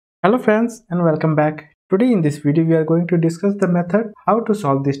Hello friends and welcome back. Today in this video we are going to discuss the method how to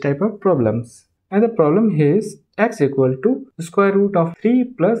solve this type of problems. And the problem here is x equal to square root of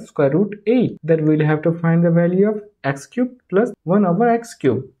 3 plus square root 8. That we'll have to find the value of x cube plus 1 over x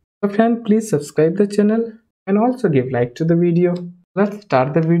cube. So friend, please subscribe the channel and also give like to the video. Let's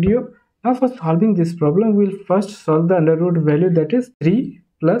start the video. Now for solving this problem we'll first solve the under root value, that is 3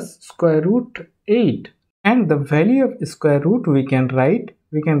 plus square root 8. And the value of square root we can write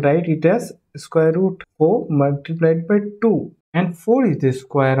it as square root 4 multiplied by 2, and 4 is the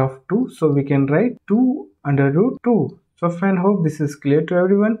square of 2, so we can write 2 under root 2. So friend, hope this is clear to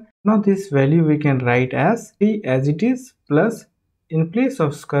everyone. Now this value we can write as 3 as it is, plus in place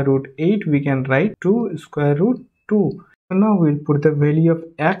of square root 8 we can write 2 square root 2. So now we'll put the value of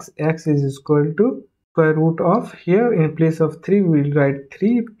x is equal to square root of, here in place of 3 we'll write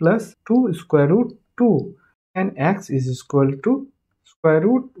 3 plus 2 square root 2, and x is equal to square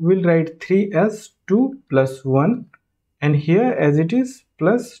root, we'll write 3 as 2 plus 1, and here as it is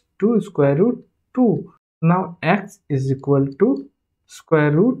plus 2 square root 2. Now x is equal to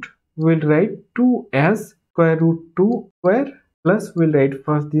square root, we'll write 2 as square root 2 square, plus we'll write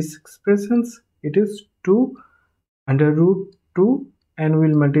first these expressions, it is 2 under root 2, and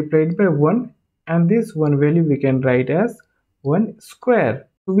we'll multiply it by 1, and this one value we can write as 1 square.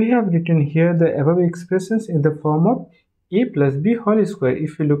 So we have written here the above expressions in the form of a plus b whole square.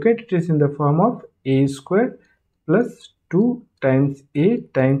 If you look at it, is in the form of a square plus 2 times a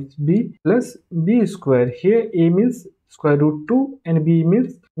times b plus b square. Here a means square root 2 and b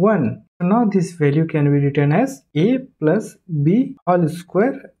means 1. So now this value can be written as a plus b whole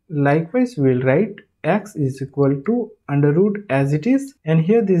square. Likewise we will write x is equal to under root as it is, and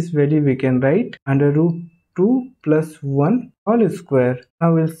here this value we can write under root 2 plus 1 whole square.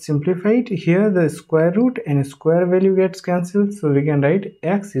 Now we'll simplify it. Here the square root and square value gets cancelled, so we can write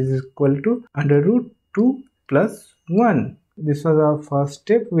x is equal to under root 2 plus 1. This was our first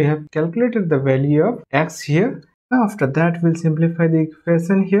step. We have calculated the value of x here. Now after that we'll simplify the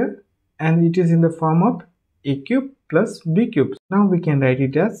equation here, and it is in the form of a cube plus b cube. Now we can write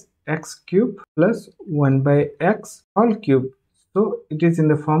it as x cube plus 1 by x whole cube. So it is in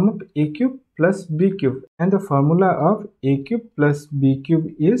the form of a cube plus b cube, and the formula of a cube plus b cube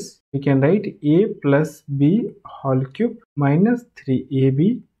is, we can write a plus b whole cube minus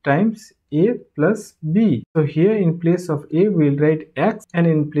 3ab times a plus b. So here in place of a we will write x, and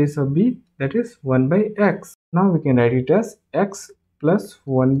in place of b, that is 1 by x. Now we can write it as x plus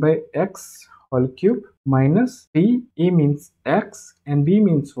 1 by x whole cube minus 3, a means x and b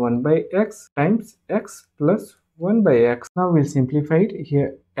means 1 by x times x plus 1 by x. Now we'll simplify it.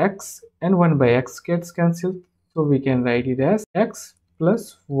 Here x and 1 by x gets cancelled, so we can write it as x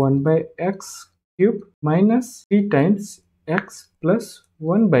plus 1 by x cube minus 3 times x plus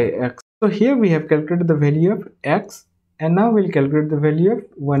 1 by x. So here we have calculated the value of x, and now we'll calculate the value of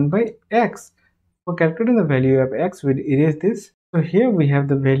 1 by x. For calculating the value of x, we'll erase this. So here we have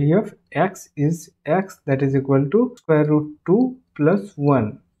the value of x is x, that is equal to square root 2 plus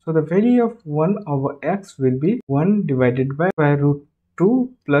 1. So the value of 1 over x will be 1 divided by square root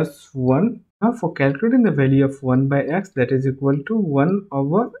 2 plus 1. Now for calculating the value of 1 by x, that is equal to 1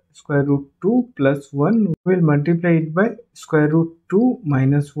 over square root 2 plus 1, we will multiply it by square root 2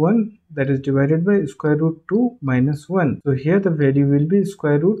 minus 1, that is divided by square root 2 minus 1. So here the value will be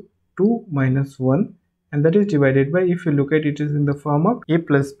square root 2 minus 1, and that is divided by, if you look at it, is in the form of a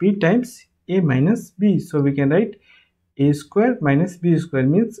plus b times a minus b. So we can write a square minus b square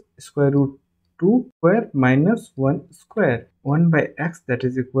means square root 2 square minus 1 square. 1 by x, that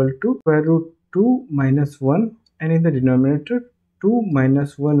is equal to square root 2 minus 1, and in the denominator 2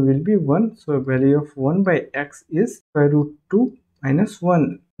 minus 1 will be 1. So value of 1 by x is square root 2 minus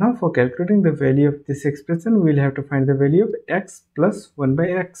 1. Now for calculating the value of this expression, we will have to find the value of x plus 1 by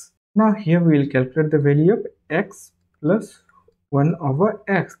x. Now here we will calculate the value of x plus 1 over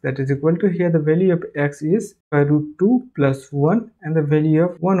x, that is equal to, here the value of x is square root 2 plus 1, and the value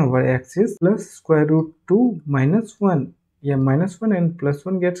of 1 over x is plus square root 2 minus 1. Yeah, minus 1 and plus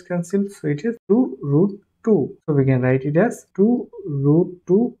 1 gets cancelled, so it is 2 root 2. So we can write it as 2 root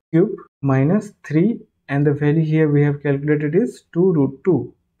 2 cube minus 3, and the value here we have calculated is 2 root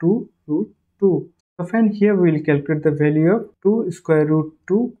 2. 2 root 2. So friend, here we will calculate the value of 2 square root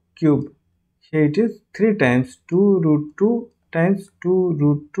 2 cube. Here it is 3 times 2 root 2 times 2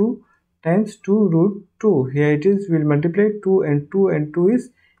 root 2 times 2 root 2. Here it is, we will multiply 2 and 2 and 2 is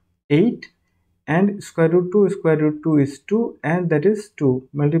 8, and square root 2 is 2, and that is 2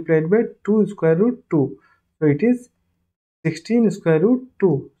 multiplied by 2 square root 2. So it is 16 square root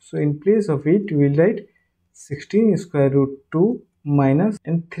 2. So in place of it we will write 16 square root 2 minus,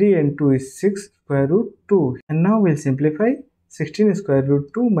 and 3 and 2 is 6 square root 2. And now we'll simplify. 16 square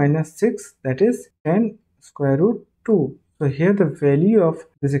root 2 minus 6, that is 10 square root 2. So here the value of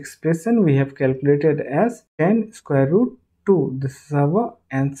this expression we have calculated as 10 square root 2. This is our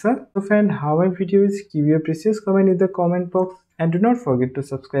answer. So friend, how my video is, give your precious comment in the comment box and do not forget to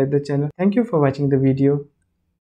subscribe the channel. Thank you for watching the video.